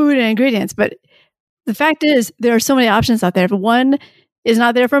food and ingredients, but the fact is, there are so many options out there. If one is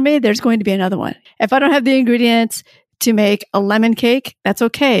not there for me, there's going to be another one. If I don't have the ingredients to make a lemon cake, that's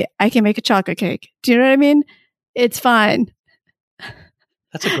okay. I can make a chocolate cake. Do you know what I mean? It's fine.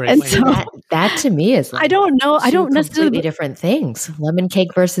 That's a great way. That to me is like I don't know. I don't necessarily completely different things. Lemon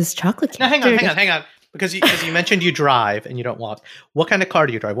cake versus chocolate cake. Now, hang on. Because you mentioned you drive and you don't walk. What kind of car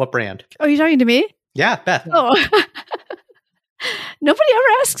do you drive? What brand? Oh, you're talking to me? Yeah, Beth. Oh. Nobody ever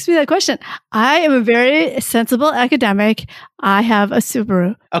asks me that question. I am a very sensible academic. I have a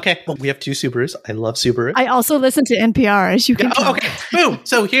Subaru. Okay, well, we have two Subarus. I love Subaru. I also listen to NPR, as you can tell. Okay, boom.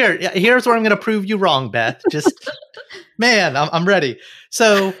 So here's where I'm going to prove you wrong, Beth. Just, man, I'm ready.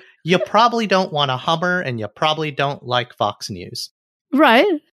 So you probably don't want a Hummer, and you probably don't like Fox News. Right.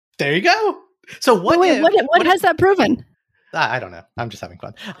 There you go. So what has that proven? I don't know. I'm just having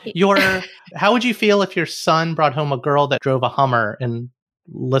fun. How would you feel if your son brought home a girl that drove a Hummer and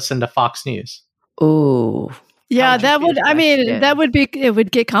listened to Fox News? Ooh. Yeah, it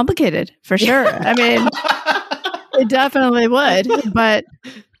would get complicated for sure. I mean, it definitely would, but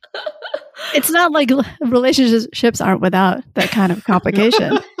it's not like relationships aren't without that kind of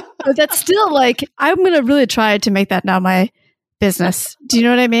complication. But that's still like, I'm going to really try to make that now my business. Do you know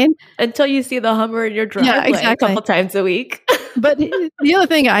what I mean? Until you see the Hummer in your driveway a couple times a week. But the other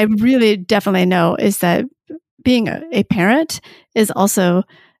thing I really definitely know is that being a parent is also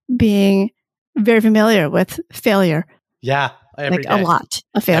being very familiar with failure. Yeah. Like a lot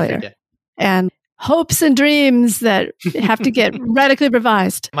of failure. And hopes and dreams that have to get radically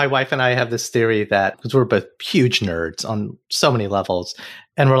revised. My wife and I have this theory that, because we're both huge nerds on so many levels,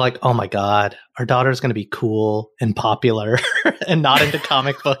 and we're like, oh my God, our daughter's going to be cool and popular and not into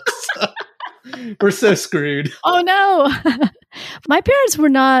comic books. We're so screwed. Oh no. My parents were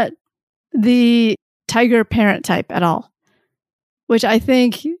not the tiger parent type at all, which I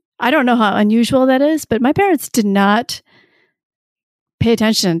don't know how unusual that is, but my parents did not pay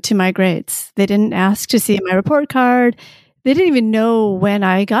attention to my grades. They didn't ask to see my report card. They didn't even know when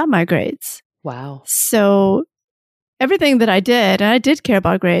I got my grades. Wow. So everything that I did, and I did care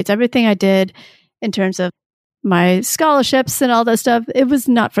about grades, everything I did in terms of my scholarships and all that stuff, it was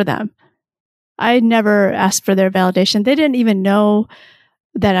not for them. I never asked for their validation. They didn't even know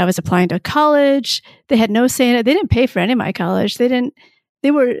that I was applying to college. They had no say in it. They didn't pay for any of my college. They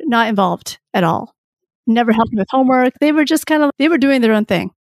were not involved at all. Never helped me with homework. They were just they were doing their own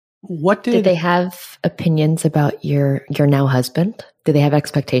thing. Did they have opinions about your now husband? Did they have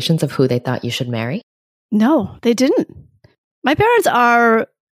expectations of who they thought you should marry? No, they didn't. My parents are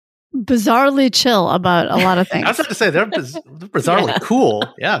bizarrely chill about a lot of things. I was about to say they're bizarrely cool.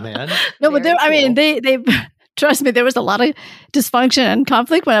 Yeah, man. No, but cool. I mean, they trust me. There was a lot of dysfunction and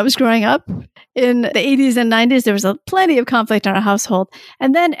conflict when I was growing up in the 80s and 90s. There was plenty of conflict in our household.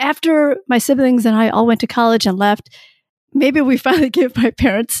 And then after my siblings and I all went to college and left, maybe we finally gave my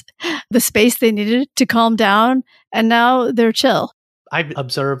parents the space they needed to calm down, and now they're chill. I've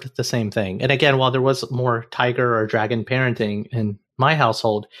observed the same thing. And again, while there was more tiger or dragon parenting in my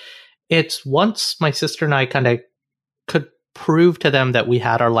household, it's once my sister and I kind of could prove to them that we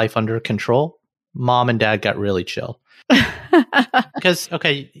had our life under control, mom and dad got really chill. Because,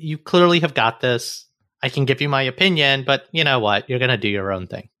 okay, you clearly have got this. I can give you my opinion, but you know what? You're going to do your own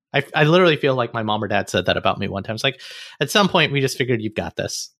thing. I literally feel like my mom or dad said that about me one time. It's like, at some point, we just figured you've got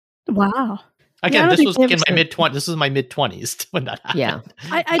this. Wow. Again, this was like in my mid-20s. This was my mid-20s when that happened. Yeah.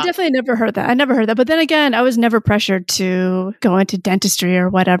 I definitely never heard that. I never heard that. But then again, I was never pressured to go into dentistry or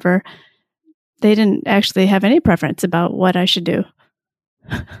whatever. They didn't actually have any preference about what I should do.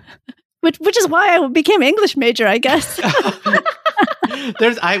 Which is why I became an English major, I guess.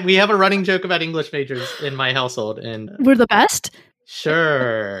 We have a running joke about English majors in my household, and we're the best.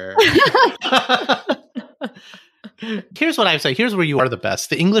 Sure. Here's what I would say. Here's where you are the best.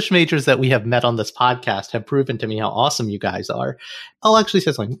 The English majors that we have met on this podcast have proven to me how awesome you guys are. I'll actually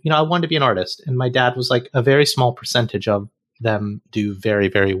say something. I wanted to be an artist, and my dad was like, a very small percentage of them do very,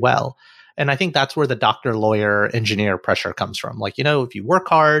 very well. And I think that's where the doctor, lawyer, engineer pressure comes from. Like, if you work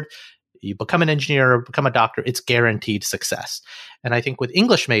hard, you become an engineer, become a doctor, it's guaranteed success. And I think with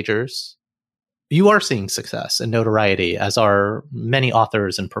English majors, you are seeing success and notoriety, as are many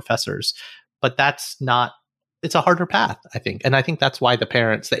authors and professors. But it's a harder path, I think. And I think that's why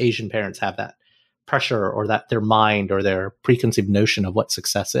the Asian parents have that pressure, or that their mind or their preconceived notion of what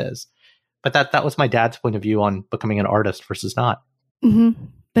success is. But that was my dad's point of view on becoming an artist versus not. Mm-hmm.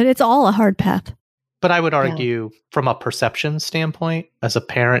 But it's all a hard path. But I would argue from a perception standpoint, as a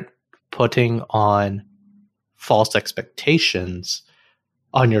parent putting on false expectations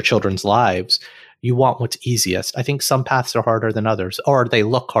on your children's lives, you want what's easiest. I think some paths are harder than others, or they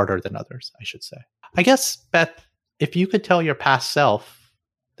look harder than others, I should say. I guess, Beth, if you could tell your past self,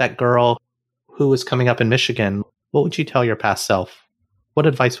 that girl who was coming up in Michigan, what would you tell your past self? What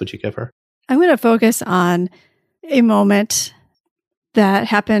advice would you give her? I'm going to focus on a moment that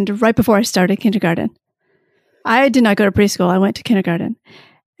happened right before I started kindergarten. I did not go to preschool. I went to kindergarten.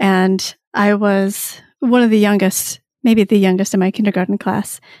 And I was one of the youngest, maybe the youngest in my kindergarten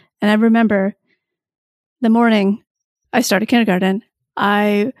class. And I remember the morning I started kindergarten,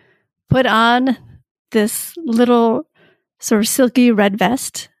 I put on this little sort of silky red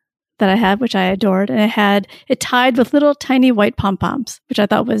vest that I had, which I adored. And it tied with little tiny white pom-poms, which I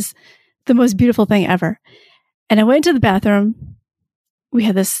thought was the most beautiful thing ever. And I went to the bathroom. We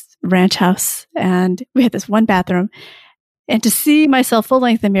had this ranch house, and we had this one bathroom. And to see myself full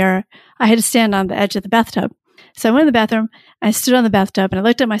length in the mirror, I had to stand on the edge of the bathtub. So I went in the bathroom, I stood on the bathtub, and I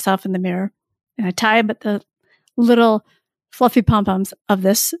looked at myself in the mirror, and I tied the little fluffy pom-poms of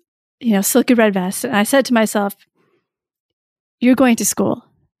this, silky red vest. And I said to myself, you're going to school.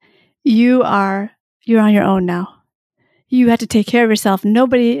 You're on your own now. You have to take care of yourself.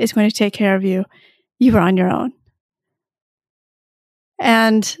 Nobody is going to take care of you. You are on your own.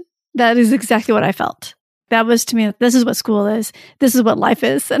 And that is exactly what I felt. That was, to me, this is what school is. This is what life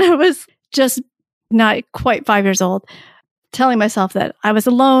is. And I was just not quite 5 years old, telling myself that I was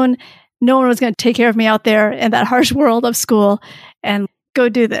alone. No one was going to take care of me out there in that harsh world of school, and go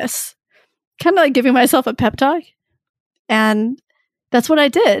do this. Kind of like giving myself a pep talk. And that's what I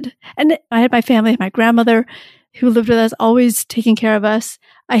did. And I had my family, my grandmother who lived with us, always taking care of us.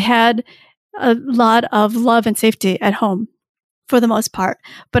 I had a lot of love and safety at home for the most part.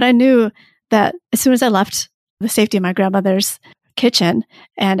 But I knew that as soon as I left the safety of my grandmother's kitchen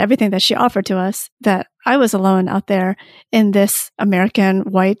and everything that she offered to us, that I was alone out there in this American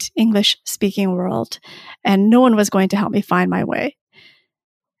white English speaking world, and no one was going to help me find my way.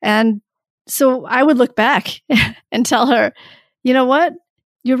 And so I would look back and tell her, you know what?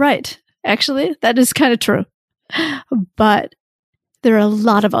 You're right. Actually, that is kind of true. But there are a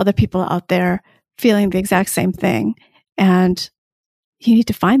lot of other people out there feeling the exact same thing, and you need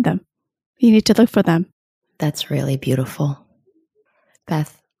to find them. You need to look for them. That's really beautiful.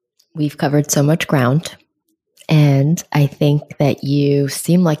 Beth, we've covered so much ground, and I think that you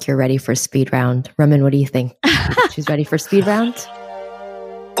seem like you're ready for speed round. Raman, what do you think? She's ready for speed round? Speed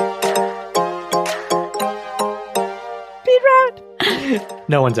round?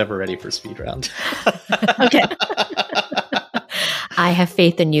 No one's ever ready for speed round. Okay. I have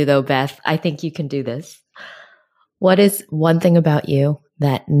faith in you, though, Beth. I think you can do this. What is one thing about you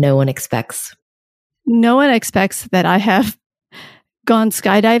that no one expects? No one expects that I have gone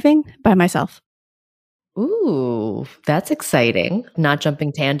skydiving by myself. Ooh, that's exciting. Not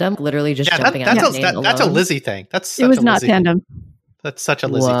jumping tandem, literally just jumping out of the plane alone. That's a Lizzie thing. It was not tandem. That's such a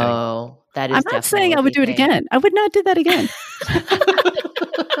Lizzie Whoa, that is. I'm not saying I would do it again. I would not do that again.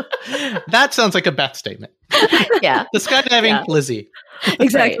 thing. That sounds like a Beth statement. Yeah. The skydiving Lizzie.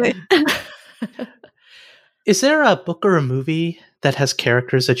 Exactly. Is there a book or a movie that has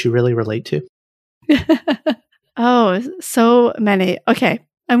characters that you really relate to? Oh, so many. Okay.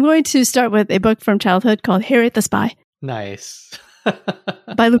 I'm going to start with a book from childhood called Harriet the Spy Nice.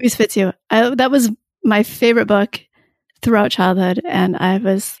 by Louise Fitzhugh. That was my favorite book throughout childhood. And I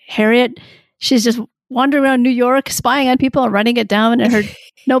was Harriet. She's just wandering around New York, spying on people and writing it down in her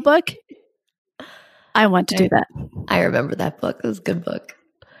notebook. I want to do that. I remember that book. It was a good book.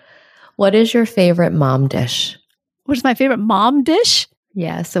 What is your favorite mom dish? What is my favorite mom dish?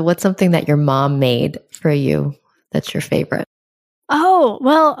 Yeah. So what's something that your mom made for you that's your favorite? Oh,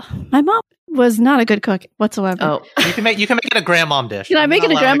 well, my mom was not a good cook whatsoever. Oh, You can make it a grandmom dish. Can I make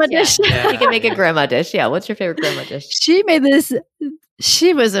it a grandma dish? Yeah. you can make a grandma dish. Yeah. What's your favorite grandma dish? She made this.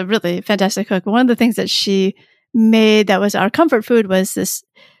 She was a really fantastic cook. One of the things that she made that was our comfort food was this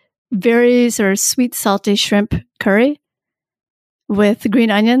very sort of sweet, salty shrimp curry with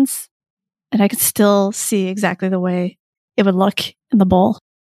green onions. And I could still see exactly the way it would look in the bowl.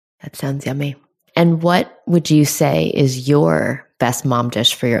 That sounds yummy. And what would you say is your best mom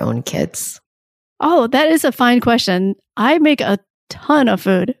dish for your own kids? Oh, that is a fine question. I make a ton of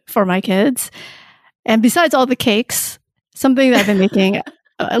food for my kids. And besides all the cakes, something that I've been making,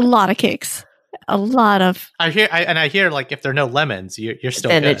 a lot of cakes. A lot of... I hear like if there are no lemons, you're still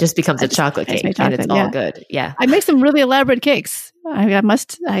Then good. it just becomes a chocolate cake and it's all good. Yeah. I make some really elaborate cakes. I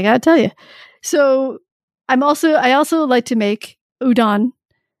gotta tell you. So I also like to make udon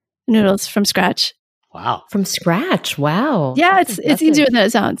noodles from scratch. Wow. From scratch. Wow. Yeah, That's it's easier than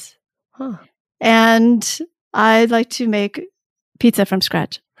it sounds. Huh. And I like to make pizza from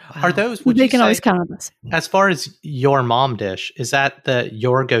scratch. Wow. Are those? They can always count on those. As far as your mom dish, is that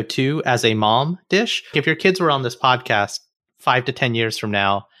your go-to as a mom dish? If your kids were on this podcast 5 to 10 years from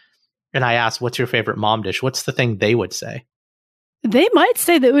now, and I asked, "What's your favorite mom dish?" What's the thing they would say? They might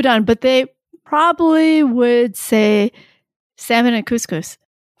say the udon, but they probably would say salmon and couscous.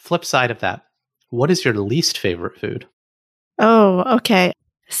 Flip side of that, what is your least favorite food? Oh, okay.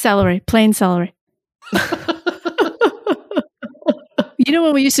 Celery, plain celery. You know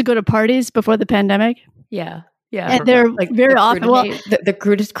when we used to go to parties before the pandemic? Yeah. Yeah. And they're like very often. Well, the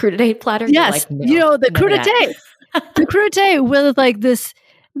crudité platter? Yes. Like, no, you know, the none of crudité. The crudité with like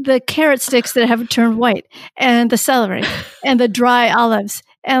the carrot sticks that haven't turned white, and the celery, and the dry olives,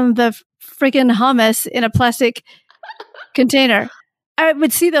 and the freaking hummus in a plastic container. I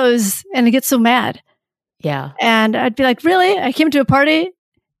would see those and I'd get so mad. Yeah. And I'd be like, really? I came to a party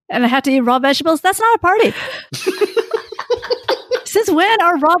and I have to eat raw vegetables? That's not a party. Since when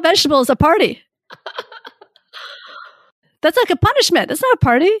are raw vegetables a party? That's like a punishment. That's not a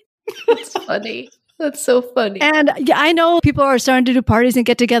party. That's funny. That's so funny. And yeah, I know people are starting to do parties and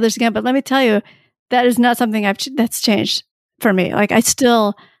get-togethers again, but let me tell you, that is not something that's changed for me. Like I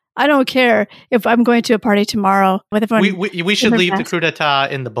don't care if I'm going to a party tomorrow with everyone. We should leave the coup d'etat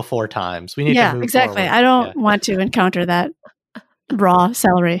in the before times. We need to move exactly. forward. I don't want to encounter that raw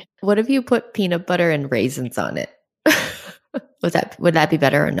celery. What if you put peanut butter and raisins on it? Would that be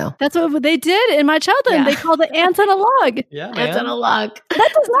better or no? That's what they did in my childhood. Yeah. They called it ants on a log. Yeah, man. Ants on a log.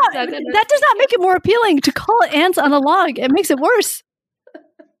 That does not make it more appealing to call it ants on a log. It makes it worse.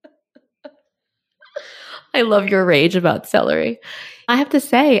 I love your rage about celery. I have to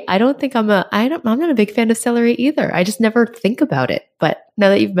say, I'm not a big fan of celery either. I just never think about it. But now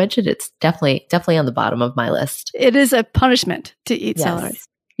that you've mentioned it, it's definitely on the bottom of my list. It is a punishment to eat Yes. celery.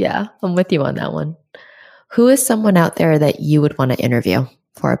 Yeah, I'm with you on that one. Who is someone out there that you would want to interview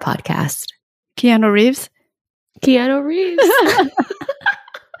for a podcast? Keanu Reeves. Keanu Reeves. I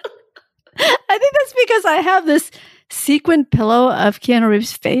think that's because I have this sequin pillow of Keanu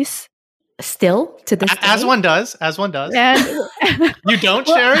Reeves' face. Still to this day? As one does. And You don't,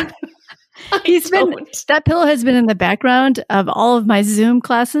 Sharon? that pillow has been in the background of all of my Zoom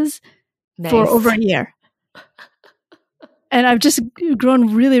classes for over a year. And I've just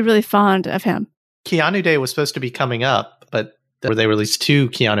grown really, really fond of him. Keanu Day was supposed to be coming up, but they released 2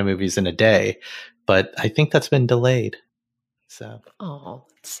 Keanu movies in a day. But I think that's been delayed. So, Oh,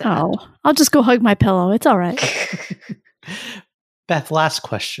 sad. I'll just go hug my pillow. It's all right. Beth, last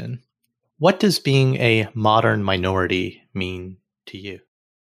question. What does being a modern minority mean to you?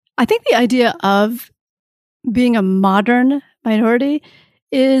 I think the idea of being a modern minority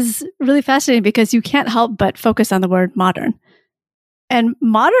is really fascinating because you can't help but focus on the word modern. And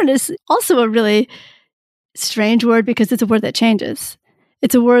modern is also a really strange word because it's a word that changes.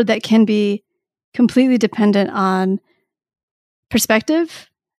 It's a word that can be completely dependent on perspective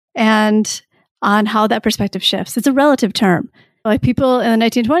and on how that perspective shifts. It's a relative term. Like people in the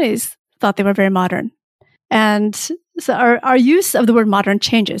 1920s thought they were very modern. And so our use of the word modern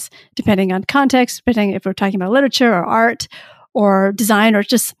changes depending on context, depending if we're talking about literature or art or design or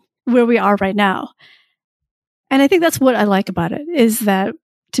just where we are right now. And I think that's what I like about it, is that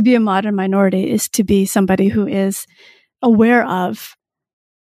to be a modern minority is to be somebody who is aware of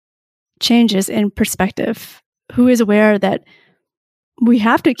changes in perspective, who is aware that we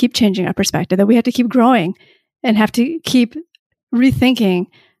have to keep changing our perspective, that we have to keep growing and have to keep rethinking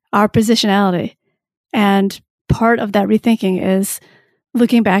our positionality. And part of that rethinking is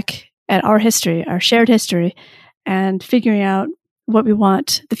looking back at our history, our shared history, and figuring out what we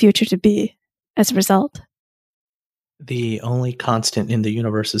want the future to be as a result. The only constant in the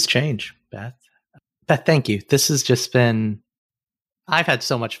universe is change, Beth. Beth, thank you. This has just been... I've had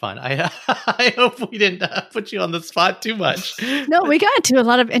so much fun. I hope we didn't put you on the spot too much. No, we got to a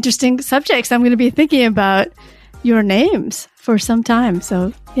lot of interesting subjects. I'm going to be thinking about your names for some time.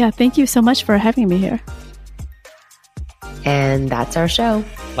 So yeah, thank you so much for having me here. And that's our show.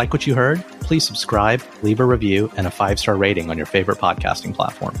 Like what you heard? Please subscribe, leave a review, and a 5-star rating on your favorite podcasting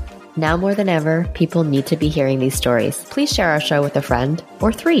platform. Now more than ever, people need to be hearing these stories. Please share our show with a friend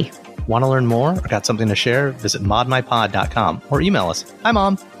or 3. Want to learn more or got something to share? Visit modmypod.com or email us,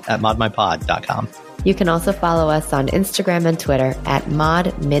 himom@modmypod.com. You can also follow us on Instagram and Twitter at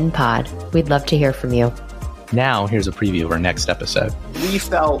modminpod. We'd love to hear from you. Now, here's a preview of our next episode. We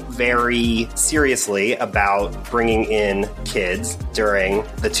felt very seriously about bringing in kids during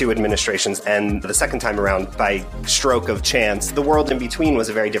the 2 administrations, and the second time around, by stroke of chance, the world in between was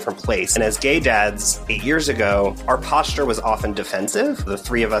a very different place. And as gay dads 8 years ago, our posture was often defensive. The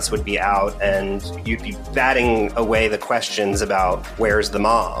 3 of us would be out, and you'd be batting away the questions about where's the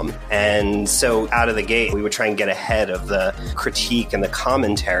mom. And so out of the gate, we would try and get ahead of the critique and the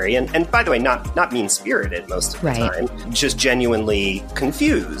commentary. And by the way, not mean-spirited most of the time, just genuinely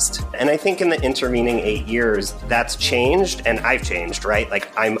confused. And I think in the intervening 8 years, that's changed, and I've changed, right?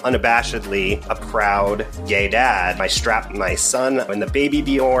 Like, I'm unabashedly a proud gay dad. I strap my son in the baby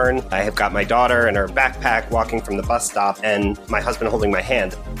Bjorn. I have got my daughter in her backpack walking from the bus stop, and my husband holding my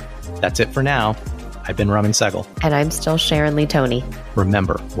hand. That's it for now. I've been Ramin Segal. And I'm still Sharon Lee Tony.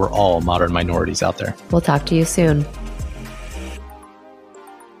 Remember, we're all modern minorities out there. We'll talk to you soon.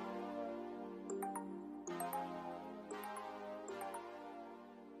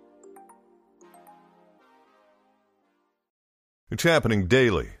 It's happening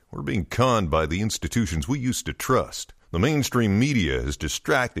daily. We're being conned by the institutions we used to trust. The mainstream media is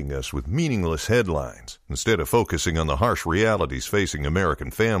distracting us with meaningless headlines instead of focusing on the harsh realities facing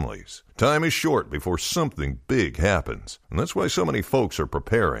American families. Time is short before something big happens, and that's why so many folks are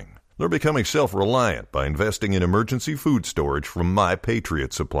preparing. They're becoming self-reliant by investing in emergency food storage from My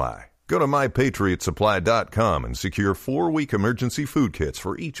Patriot Supply. Go to MyPatriotSupply.com and secure 4-week emergency food kits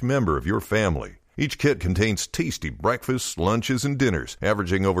for each member of your family. Each kit contains tasty breakfasts, lunches, and dinners,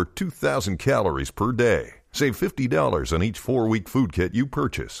 averaging over 2,000 calories per day. Save $50 on each 4-week food kit you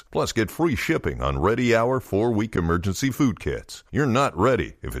purchase. Plus, get free shipping on Ready Hour 4-week emergency food kits. You're not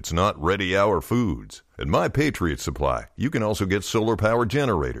ready if it's not Ready Hour foods. At My Patriot Supply, you can also get solar power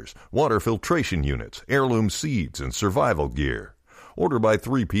generators, water filtration units, heirloom seeds, and survival gear. Order by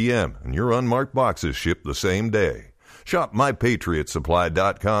 3 p.m. and your unmarked boxes ship the same day. Shop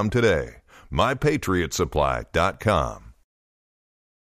MyPatriotSupply.com today. MyPatriotSupply.com.